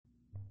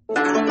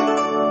Hi,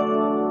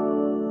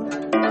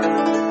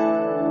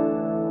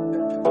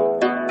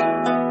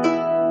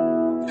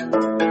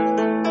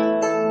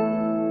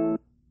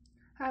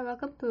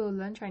 welcome to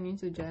Learn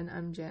Chinese with Jen.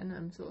 I'm Jen.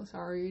 I'm so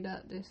sorry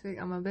that this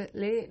week I'm a bit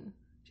late.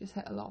 Just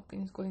had a lot of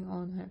things going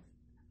on. I have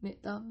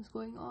midterms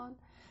going on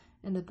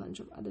and a bunch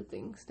of other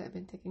things that have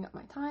been taking up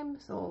my time.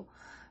 So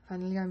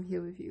finally I'm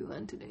here with you,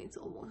 and today it's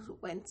almost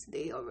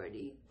Wednesday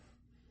already.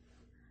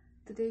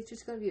 Today's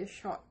just going to be a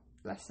short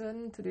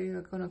lesson. Today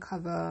we're going to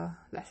cover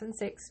lesson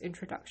 6,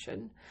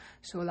 introduction.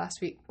 So last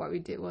week what we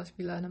did was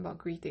we learned about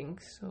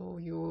greetings. So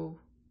you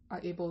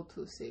are able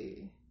to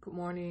say good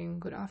morning,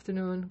 good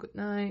afternoon, good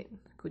night,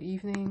 good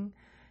evening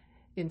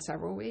in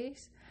several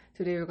ways.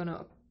 Today we're going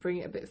to bring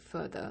it a bit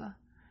further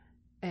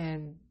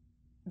and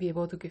be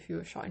able to give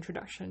you a short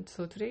introduction.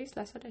 So today's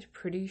lesson is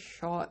pretty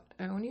short.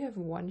 I only have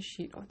one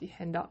sheet of the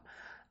handout.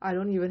 I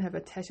don't even have a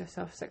test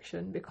yourself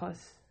section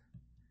because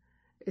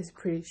it's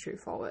pretty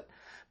straightforward.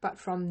 But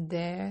from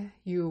there,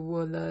 you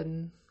will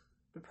learn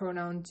the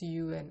pronouns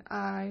you and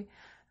I,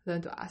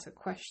 learn to ask a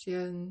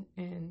question,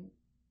 and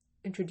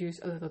introduce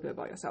a little bit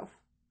about yourself.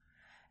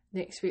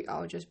 Next week,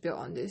 I'll just build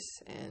on this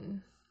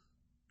and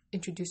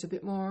introduce a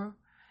bit more,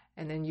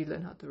 and then you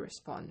learn how to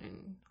respond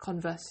and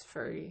converse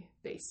very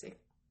basic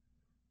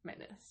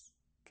manners.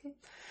 Okay,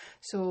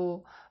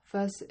 so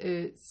first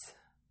it's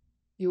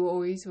you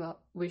always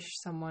wish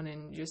someone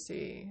and just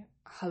say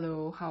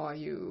hello, how are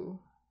you,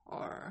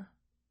 or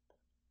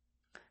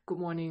good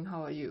morning,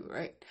 how are you,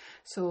 right?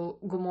 So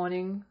good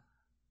morning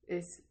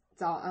is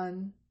早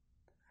安,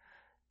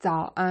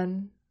 早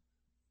安,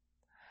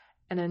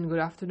 and then good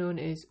afternoon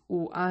is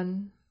午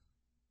安,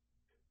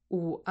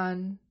 午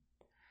安,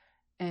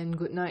 and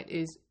good night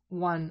is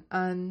晚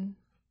安,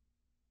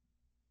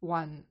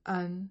 晚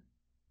安.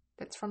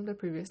 That's from the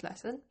previous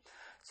lesson,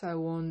 so I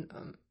won't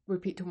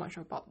repeat too much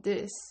about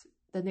this.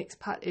 The next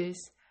part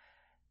is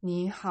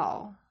你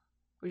好,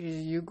 which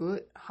is you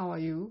good, how are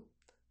you,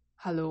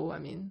 hello, I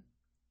mean.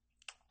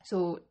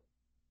 So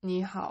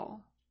你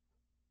好,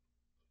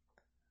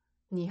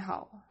 你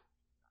好.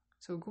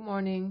 So good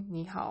morning,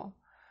 你好.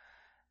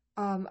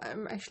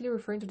 I'm actually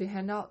referring to the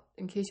handout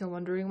in case you're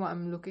wondering what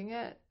I'm looking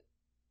at.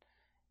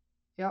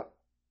 Yep.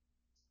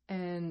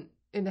 And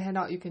in the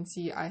handout you can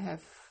see I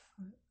have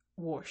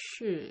我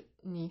是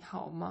你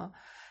好吗?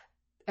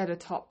 At the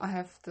top I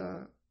have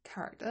the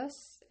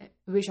characters,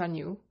 which are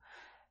new.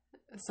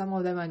 Some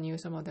of them are new,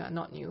 some of them are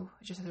not new,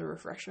 just as a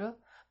refresher.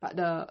 But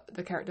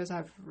the characters,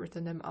 I've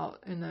written them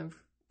out and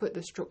I've put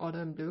the stroke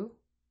order in blue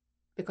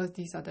because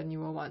these are the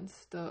newer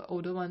ones. The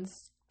older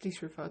ones,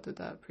 please refer to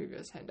the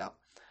previous handout.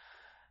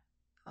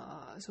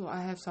 So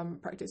I have some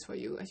practice for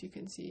you, as you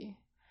can see.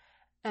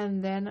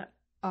 And then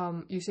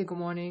you say good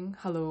morning,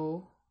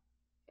 hello.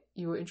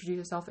 You will introduce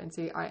yourself and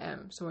say I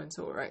am so and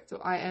so, right? So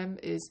I am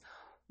is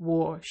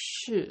我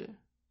是,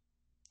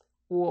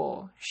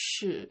 我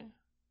是.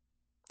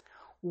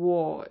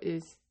 我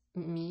is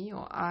me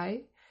or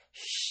I.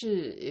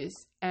 是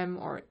is am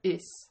or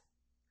is.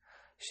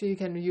 So you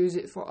can use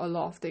it for a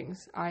lot of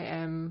things. I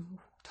am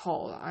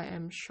tall, I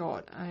am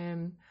short, I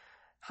am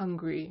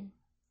hungry.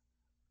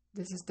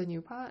 This is the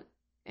new part,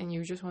 and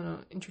you just want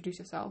to introduce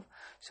yourself.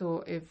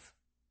 So if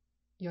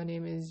your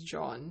name is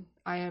John,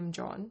 I am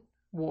John,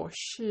 我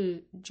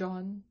是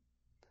John.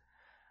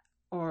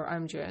 Or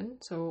I'm Jen,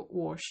 so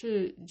我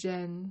是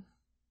Jen.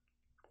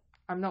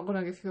 I'm not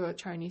gonna give you a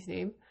Chinese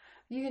name.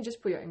 You can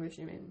just put your English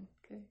name in.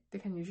 Okay, they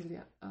can usually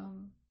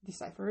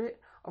decipher it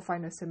or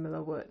find a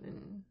similar word,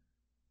 and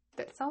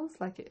that sounds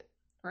like it,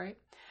 right?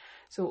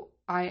 So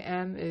I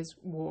am is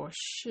我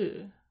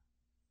是,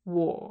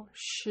 我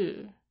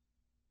是.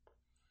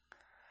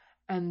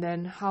 And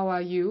then how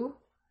are you?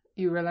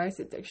 You realize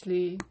it's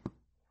actually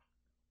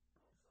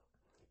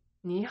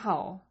你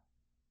好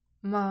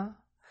吗?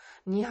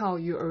 你好,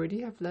 you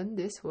already have learned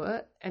this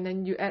word, and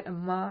then you add a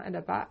ma at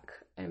the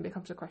back and it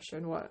becomes a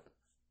question word.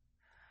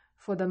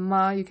 For the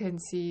ma, you can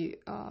see,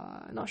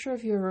 not sure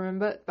if you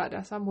remembered, but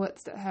there are some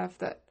words that have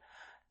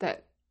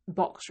that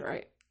box,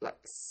 right? Like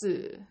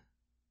是.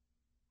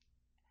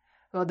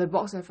 Well, the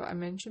box that I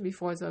mentioned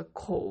before is a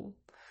口.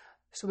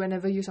 So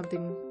whenever you use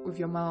something with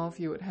your mouth,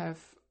 you would have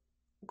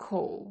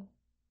口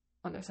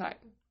on the side.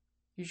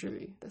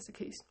 Usually, that's the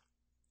case.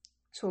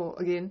 So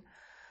again,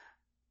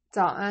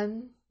 早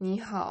安, 你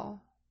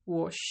好,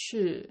 我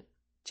是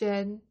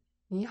Jen,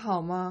 你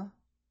好吗?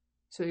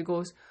 So it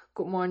goes,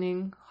 good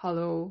morning,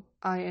 hello,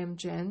 I am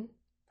Jen,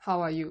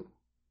 how are you?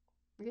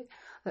 Okay,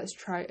 let's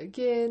try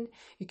again.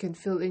 You can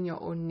fill in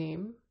your own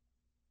name.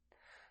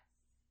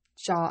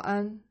 早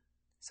安.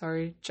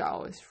 Sorry,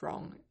 早 is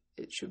wrong.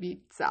 It should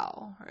be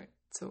早, right?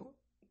 So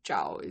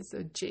早 is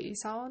a J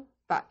sound,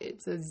 but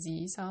it's a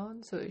Z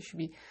sound, so it should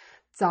be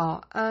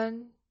早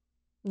安,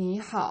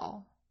 你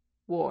好,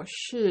 我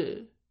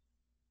是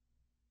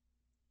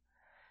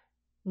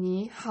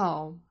你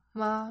好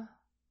吗?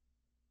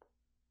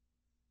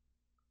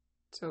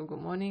 So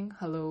good morning,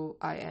 hello,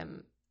 I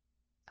am,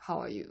 how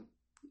are you?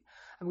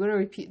 I'm going to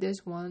repeat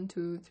this 1,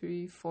 2,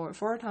 3,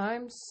 4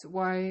 times.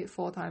 Why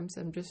 4 times?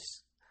 I'm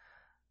just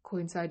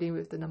coinciding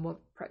with the number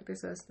of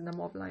practices, the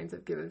number of lines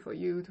I've given for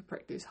you to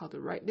practice how to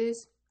write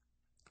this.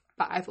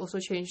 But I've also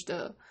changed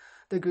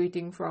the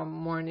greeting from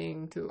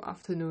morning to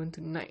afternoon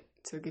to night,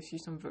 so it gives you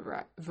some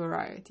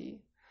variety.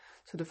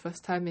 So the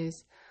first time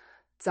is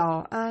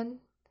早安,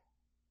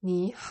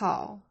你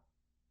好,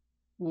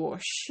我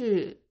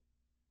是,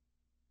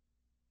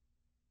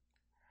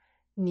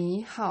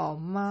你好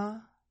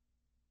吗?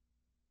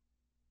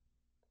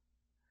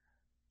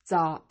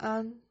早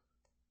安,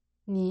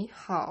你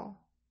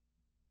好,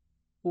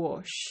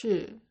我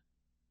是,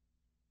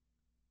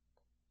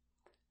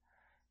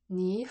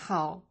你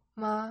好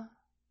吗?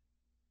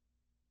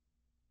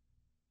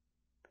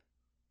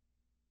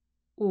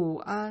午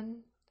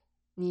安,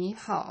你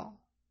好,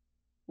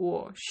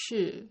我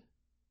是,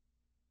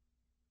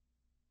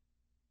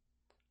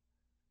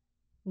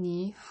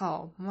你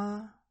好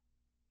吗?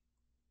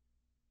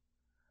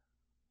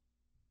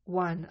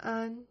晚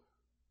安,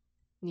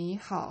你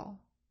好,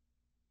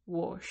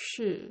我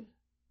是,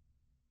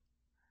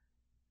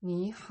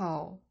你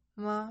好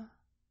吗?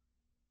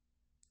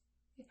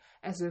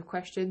 As with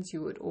questions,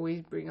 you would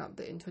always bring up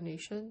the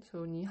intonation.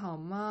 So 你好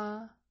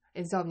吗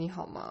instead of 你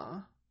好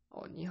吗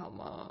or 你好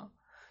吗,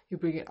 you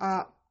bring it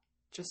up.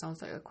 Just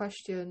sounds like a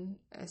question,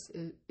 as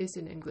it is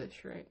in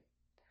English, right?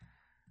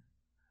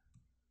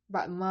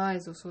 But ma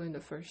is also in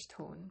the first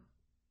tone.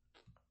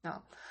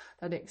 Now,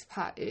 the next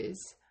part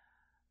is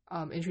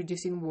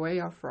introducing where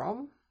you're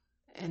from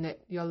and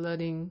that you're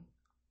learning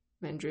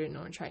Mandarin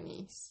or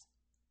Chinese.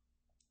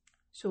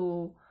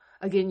 So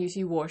again, you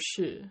see 我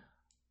是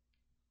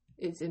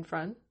is in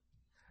front,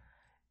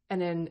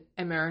 and then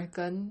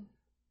American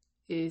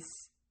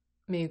is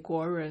美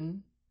国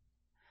人,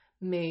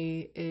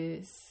 美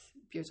is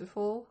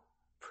beautiful,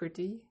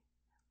 pretty,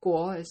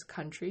 国 is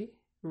country,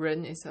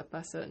 人 is a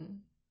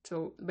person.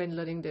 So when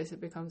learning this,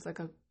 it becomes like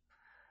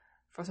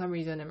for some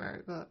reason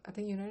America, I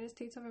think United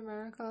States of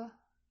America,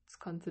 it's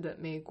considered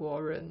美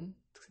国人.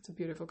 It's a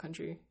beautiful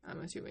country,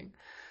 I'm assuming.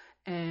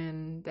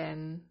 And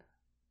then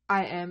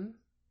I am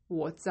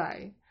我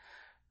在.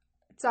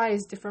 在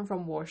is different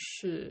from 我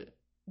是.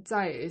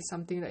 在 is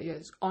something that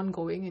is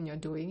ongoing and you're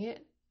doing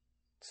it.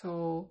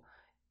 So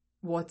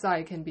我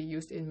在 can be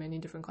used in many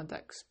different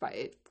contexts, but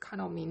it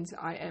kind of means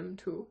I am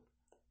too.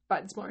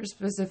 But it's more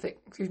specific,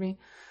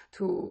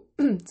 to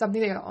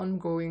something that you're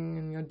ongoing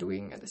and you're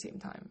doing at the same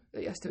time,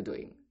 that you're still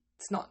doing.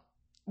 It's not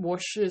我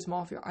是 is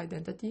more of your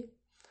identity.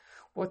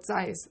 我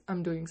在 is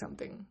I'm doing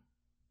something.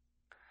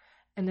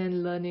 And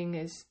then learning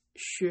is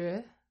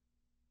学.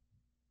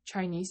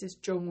 Chinese is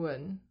中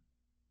文.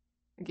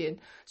 Again,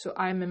 so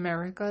I'm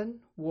American.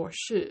 我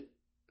是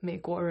美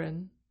国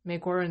人. 美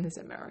国人 is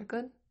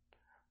American.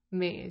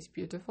 美 is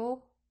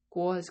beautiful.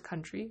 国 is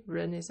country.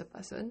 人 is a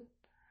person.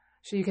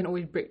 So you can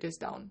always break this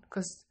down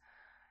because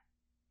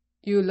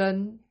you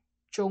learn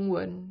中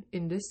文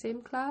in this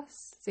same class,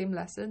 same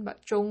lesson,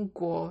 but 中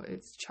国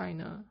is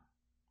China.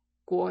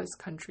 国 is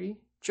country.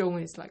 中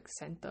is like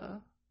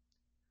center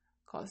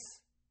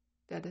because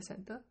they're the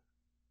center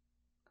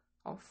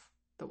of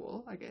the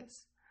world, I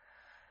guess.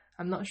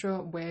 I'm not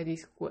sure where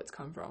these words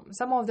come from.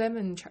 Some of them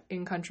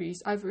in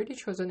countries, I've already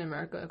chosen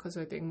America because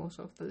I think most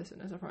of the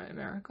listeners are from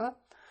America,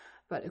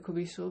 but it could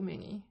be so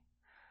many.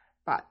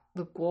 But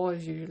the 国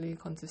is usually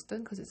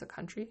consistent because it's a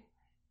country,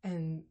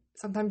 and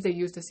sometimes they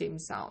use the same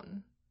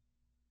sound.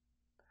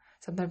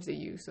 Sometimes they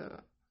use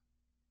a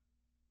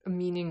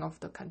meaning of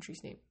the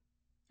country's name.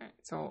 Right?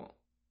 So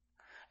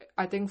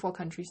I think for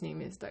country's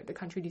name is like the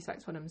country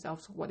decides for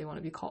themselves what they want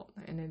to be called,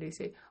 and then they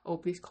say, oh,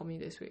 please call me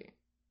this way.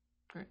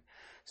 Right?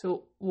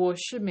 So 我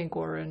是美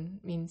国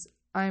人 means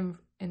I'm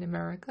an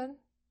American.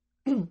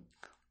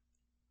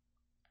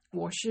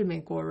 我是美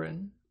国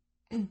人.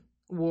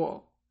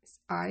 我 is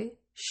I.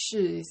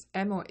 是 is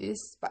am or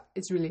is, but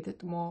it's related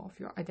to more of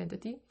your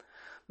identity.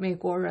 美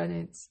国人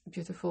it's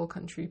beautiful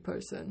country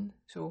person.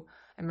 So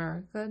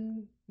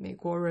American, 美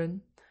国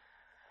人.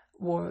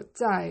 我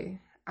在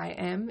I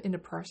am in the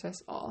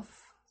process of.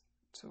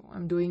 So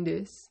I'm doing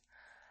this,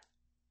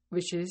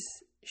 which is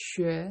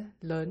学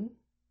learn.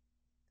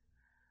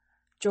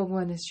 中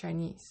文 is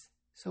Chinese.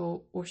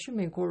 So 我是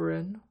美国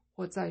人，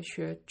我在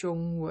学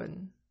中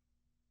文.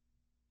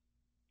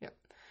 Yeah.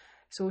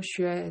 So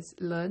学 is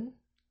learn.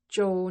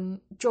 中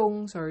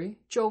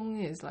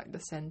is like the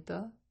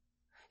center.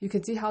 You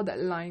can see how that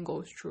line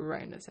goes through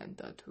right in the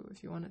center too.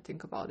 If you want to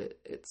think about it,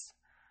 it's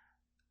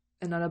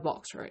another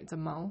box, right? It's a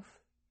mouth,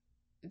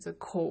 it's a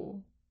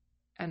口,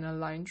 and a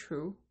line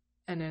through,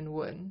 and then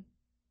文.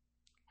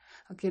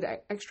 Okay,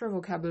 the extra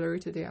vocabulary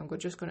today, I'm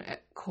just going to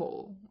add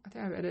口. I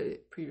think I've added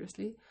it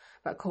previously,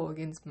 but 口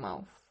against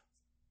mouth.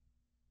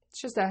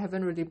 It's just that I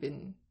haven't really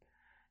been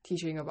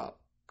teaching about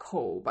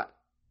口, but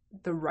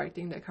the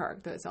writing, the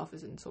character itself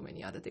is in so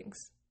many other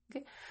things.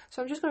 Okay,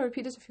 so I'm just going to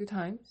repeat this a few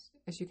times,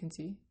 as you can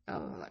see,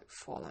 like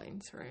 4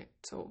 lines, right?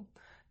 So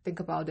think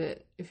about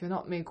it. If you're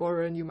not 美国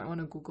人, you might want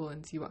to Google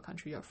and see what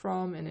country you're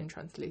from and then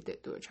translate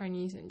it to a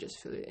Chinese and just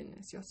fill it in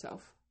as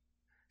yourself.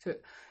 So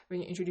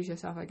when you introduce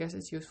yourself, I guess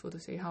it's useful to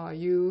say how are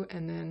you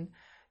and then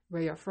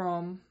where you're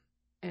from,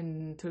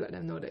 and to let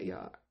them know that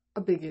you're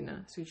a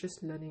beginner, so you're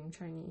just learning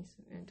Chinese,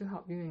 and to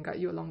help you and guide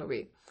you along the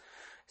way.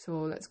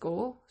 So let's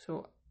go.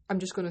 So I'm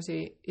just going to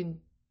say in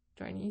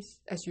Chinese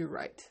as you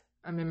write.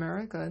 I'm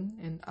American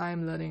and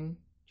I'm learning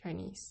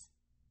Chinese.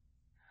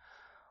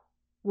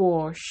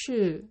 我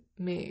是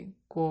美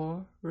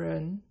国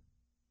人，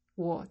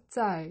我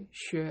在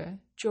学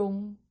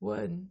中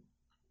文。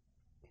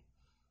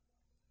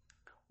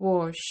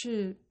我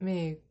是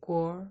美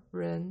国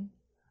人，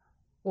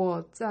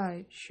我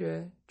在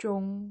学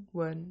中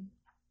文。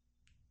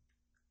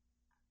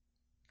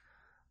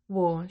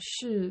我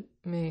是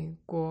美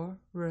国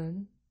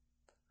人，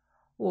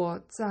我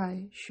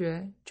在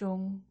学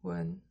中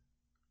文。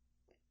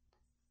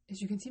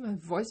As you can see, my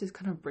voice is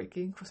kind of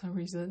breaking for some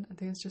reason. I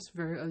think it's just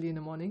very early in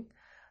the morning.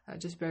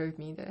 Just bear with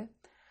me there.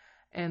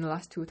 And the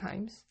last 2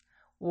 times.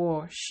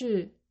 我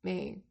是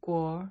美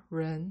国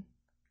人，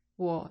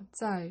我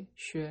在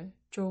学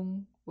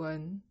中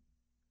文。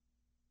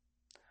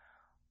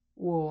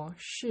我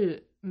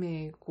是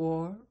美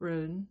国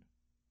人，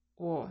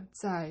我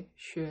在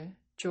学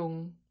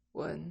中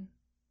文。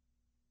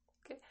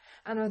Okay,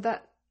 and with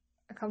that,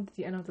 I come to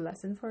the end of the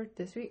lesson for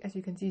this week. As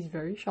you can see, it's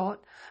very short,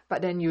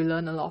 but then you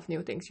learn a lot of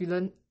new things.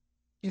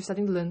 You're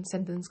starting to learn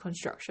sentence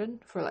construction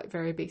for like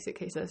very basic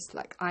cases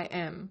like I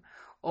am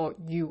or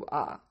you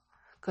are.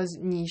 Because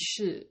你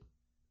是,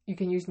 you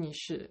can use 你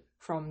是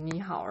from 你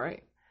好,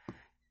 right?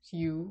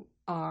 You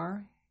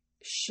are,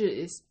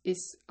 是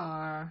is,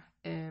 are,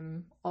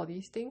 am, all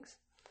these things.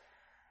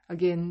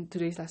 Again,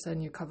 today's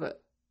lesson, you covered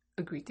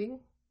a greeting,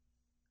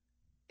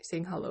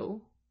 saying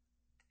hello,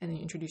 and then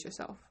you introduce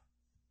yourself.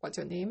 What's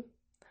your name?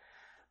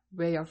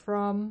 Where you're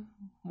from,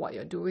 what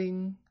you're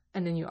doing,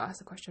 and then you ask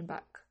the question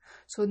back.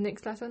 So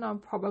next lesson, I'll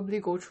probably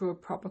go through a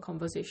proper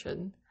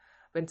conversation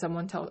when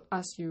someone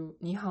asks you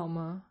你好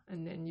吗?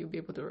 And then you'll be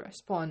able to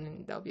respond,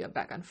 and there'll be a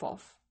back and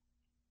forth.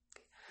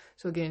 Okay.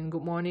 So again,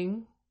 good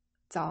morning,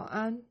 早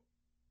安,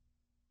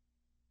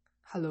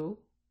 hello,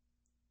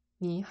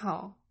 你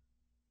好,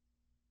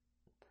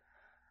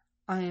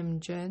 I am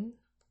Jen,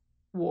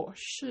 我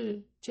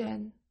是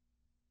Jen.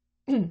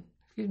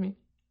 Excuse me.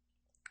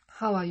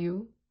 How are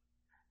you?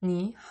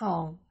 你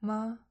好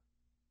吗?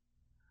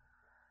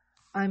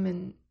 I'm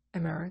an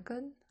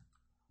American.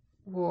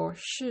 我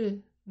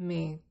是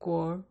美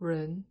国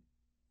人.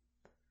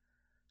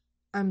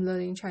 I'm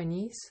learning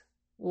Chinese.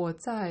 我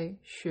在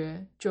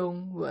学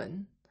中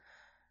文.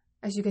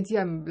 As you can see,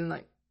 I'm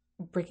like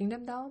breaking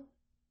them down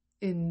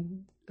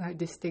in like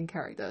distinct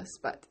characters,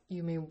 but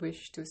you may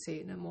wish to say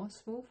it in a more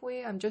smooth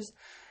way. I'm just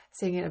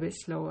saying it a bit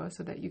slower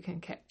so that you can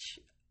catch.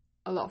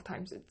 A lot of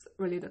times it's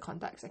really the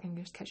context. I can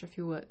just catch a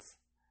few words.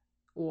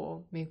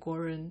 我美国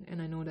人,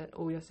 and I know that,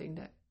 you're saying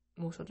that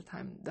most of the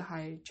time,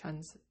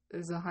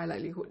 there's a high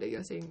likelihood that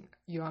you're saying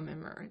you are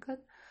American.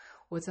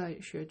 我在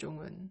学中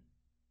文.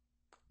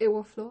 It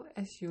will flow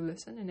as you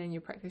listen, and then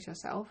you practice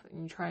yourself,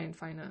 and you try and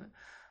find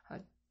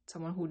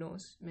someone who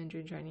knows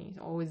Mandarin Chinese,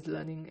 always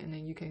learning, and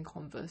then you can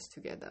converse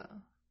together.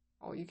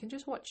 Or you can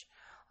just watch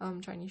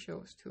Chinese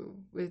shows too,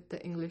 with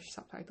the English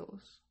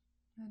subtitles.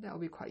 That will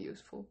be quite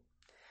useful.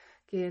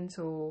 Again,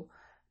 so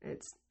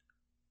it's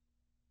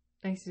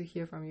nice to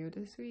hear from you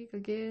this week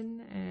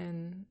again,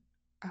 and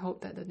I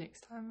hope that the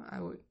next time I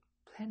would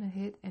plan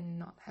ahead and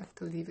not have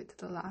to leave it to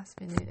the last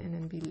minute and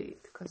then be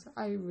late, because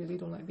I really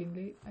don't like being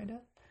late either.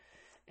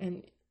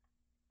 And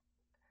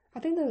I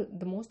think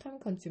the most time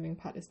consuming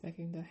part is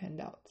making the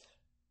handouts,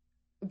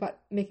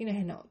 but making the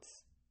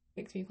handouts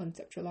makes me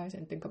conceptualize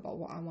and think about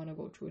what I want to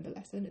go through in the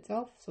lesson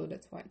itself, so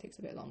that's why it takes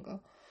a bit longer.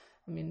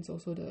 I mean, it's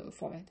also the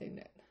formatting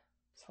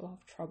that's a lot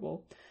of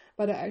trouble,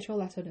 but the actual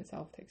lesson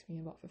itself takes me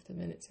about 15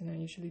 minutes, and I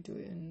usually do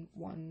it in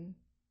one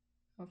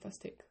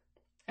first take.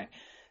 Okay,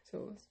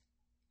 so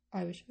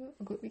I wish you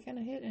a good weekend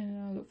ahead, and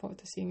I look forward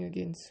to seeing you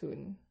again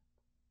soon.